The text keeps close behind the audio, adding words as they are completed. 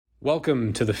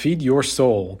Welcome to the Feed Your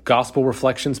Soul Gospel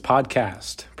Reflections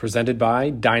podcast, presented by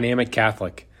Dynamic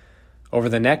Catholic. Over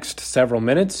the next several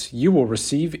minutes, you will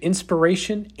receive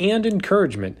inspiration and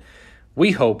encouragement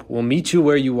we hope will meet you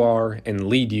where you are and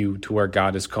lead you to where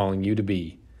God is calling you to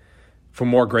be. For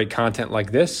more great content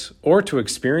like this, or to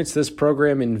experience this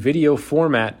program in video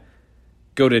format,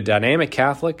 go to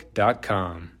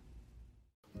dynamiccatholic.com.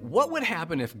 What would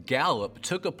happen if Gallup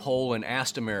took a poll and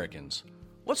asked Americans,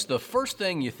 what's the first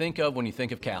thing you think of when you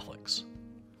think of Catholics?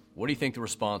 What do you think the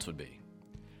response would be?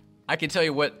 I can tell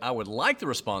you what I would like the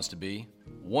response to be.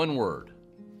 One word: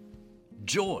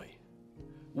 joy.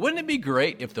 Wouldn't it be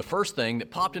great if the first thing that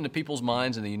popped into people's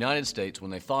minds in the United States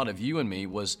when they thought of you and me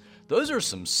was, those are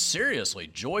some seriously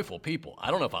joyful people.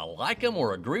 I don't know if I like them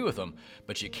or agree with them,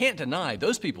 but you can't deny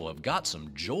those people have got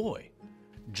some joy.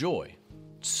 Joy.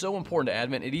 It's so important to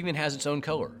Advent, it even has its own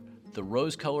color, the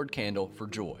rose-colored candle for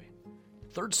joy.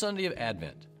 Third Sunday of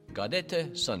Advent,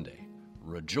 Gaudete Sunday,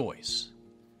 rejoice.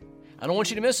 I don't want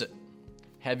you to miss it.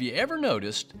 Have you ever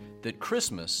noticed that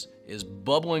Christmas is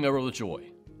bubbling over with joy?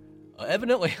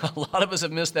 Evidently, a lot of us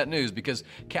have missed that news because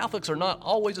Catholics are not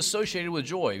always associated with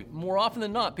joy. More often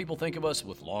than not, people think of us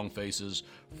with long faces,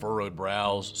 furrowed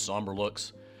brows, somber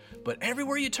looks. But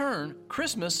everywhere you turn,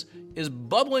 Christmas is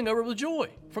bubbling over with joy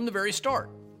from the very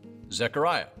start.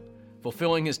 Zechariah,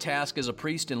 fulfilling his task as a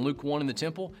priest in Luke 1 in the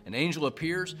temple, an angel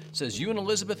appears, says, you and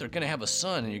Elizabeth are going to have a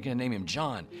son, and you're going to name him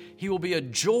John. He will be a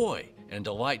joy and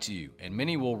delight to you, and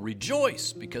many will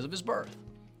rejoice because of his birth.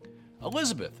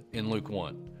 Elizabeth, in Luke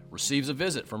 1, receives a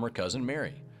visit from her cousin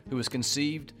Mary, who has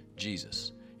conceived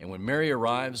Jesus. And when Mary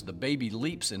arrives, the baby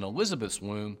leaps in Elizabeth's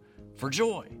womb for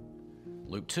joy.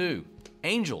 Luke 2,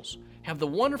 angels have the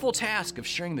wonderful task of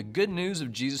sharing the good news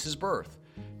of Jesus' birth.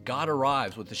 God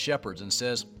arrives with the shepherds and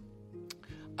says,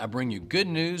 I bring you good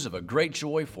news of a great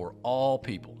joy for all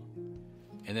people.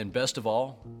 And then best of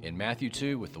all, in Matthew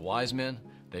 2 with the wise men,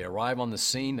 they arrive on the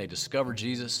scene, they discover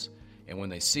Jesus, and when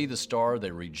they see the star,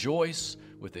 they rejoice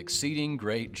with exceeding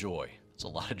great joy. It's a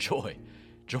lot of joy.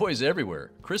 Joy is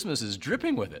everywhere. Christmas is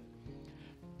dripping with it.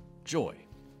 Joy,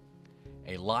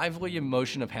 a lively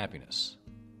emotion of happiness,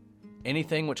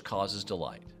 anything which causes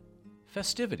delight,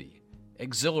 festivity,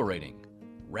 exhilarating,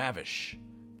 ravish,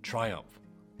 triumph.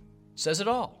 Says it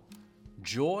all.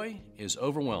 Joy is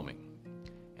overwhelming,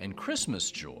 and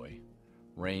Christmas joy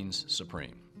reigns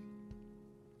supreme.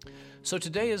 So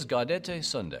today is Gaudete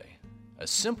Sunday, a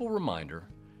simple reminder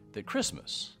that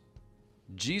Christmas,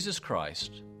 Jesus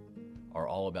Christ, are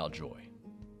all about joy.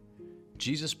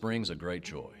 Jesus brings a great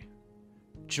joy.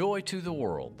 Joy to the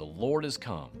world, the Lord is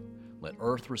come. Let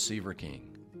earth receive her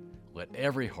King. Let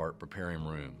every heart prepare him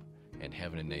room, and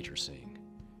heaven and nature sing.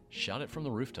 Shout it from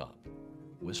the rooftop.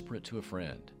 Whisper it to a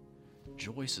friend.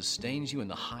 Joy sustains you in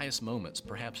the highest moments,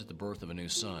 perhaps at the birth of a new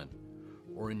son,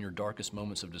 or in your darkest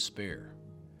moments of despair.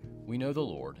 We know the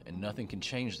Lord, and nothing can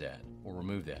change that or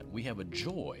remove that. We have a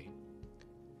joy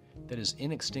that is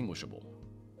inextinguishable.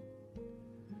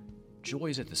 Joy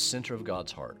is at the center of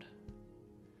God's heart.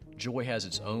 Joy has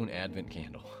its own Advent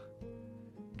candle.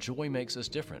 Joy makes us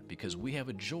different because we have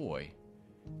a joy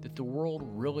that the world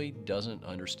really doesn't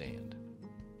understand.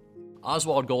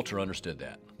 Oswald Golter understood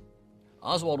that.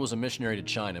 Oswald was a missionary to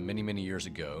China many, many years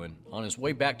ago, and on his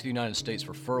way back to the United States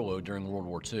for furlough during World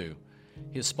War II,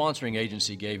 his sponsoring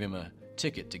agency gave him a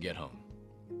ticket to get home.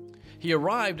 He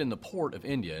arrived in the port of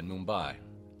India in Mumbai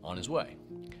on his way,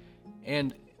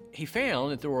 and he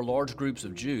found that there were large groups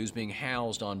of Jews being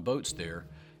housed on boats there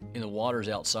in the waters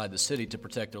outside the city to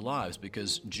protect their lives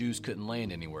because Jews couldn't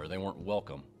land anywhere. They weren't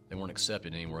welcome. They weren't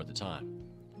accepted anywhere at the time.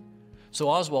 So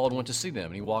Oswald went to see them,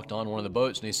 and he walked on one of the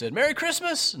boats, and he said, Merry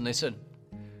Christmas! And they said,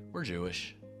 we're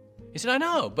Jewish. He said, I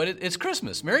know, but it's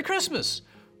Christmas. Merry Christmas!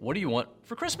 What do you want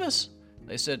for Christmas?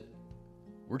 They said,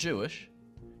 we're Jewish.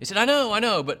 He said, I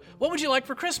know, but what would you like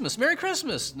for Christmas? Merry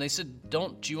Christmas! And they said,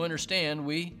 don't you understand?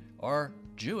 We are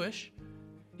Jewish.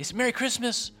 He said, Merry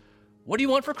Christmas! What do you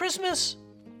want for Christmas?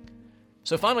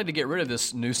 So finally, to get rid of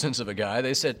this nuisance of a guy,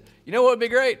 they said, you know what would be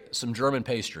great? Some German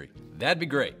pastry. That'd be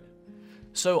great.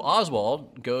 So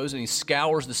Oswald goes and he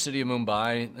scours the city of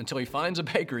Mumbai until he finds a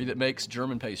bakery that makes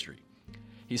German pastry.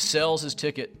 He sells his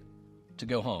ticket to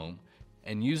go home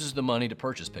and uses the money to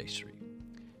purchase pastry.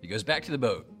 He goes back to the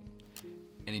boat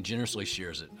and he generously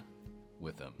shares it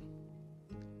with them.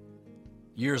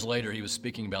 Years later, he was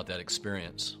speaking about that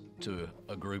experience to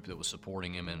a group that was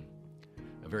supporting him, and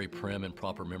a very prim and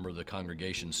proper member of the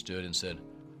congregation stood and said,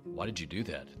 why did you do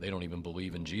that? They don't even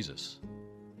believe in Jesus.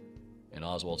 And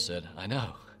Oswald said, I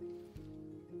know,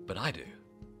 but I do.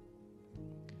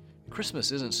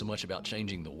 Christmas isn't so much about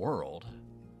changing the world,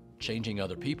 changing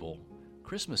other people.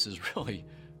 Christmas is really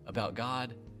about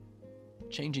God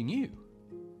changing you.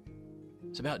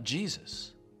 It's about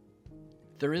Jesus.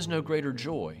 There is no greater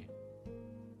joy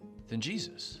than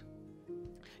Jesus.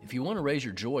 If you want to raise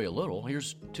your joy a little,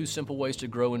 here's 2 simple ways to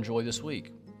grow in joy this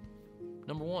week.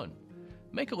 Number 1,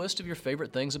 make a list of your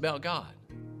favorite things about God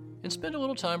and spend a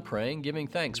little time praying, giving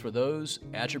thanks for those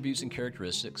attributes and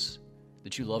characteristics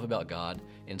that you love about God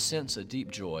and sense a deep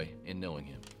joy in knowing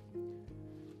Him.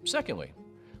 Secondly,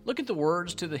 look at the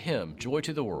words to the hymn, Joy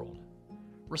to the World.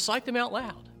 Recite them out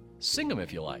loud. Sing them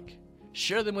if you like.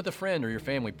 Share them with a friend or your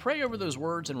family. Pray over those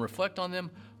words and reflect on them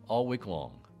all week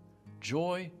long.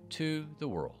 Joy to the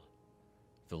world.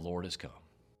 The Lord has come.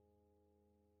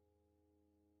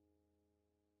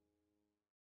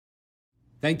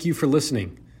 Thank you for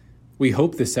listening. We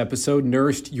hope this episode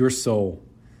nourished your soul.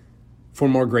 For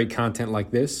more great content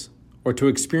like this, or to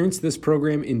experience this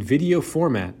program in video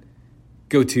format,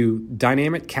 go to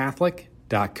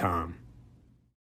dynamiccatholic.com.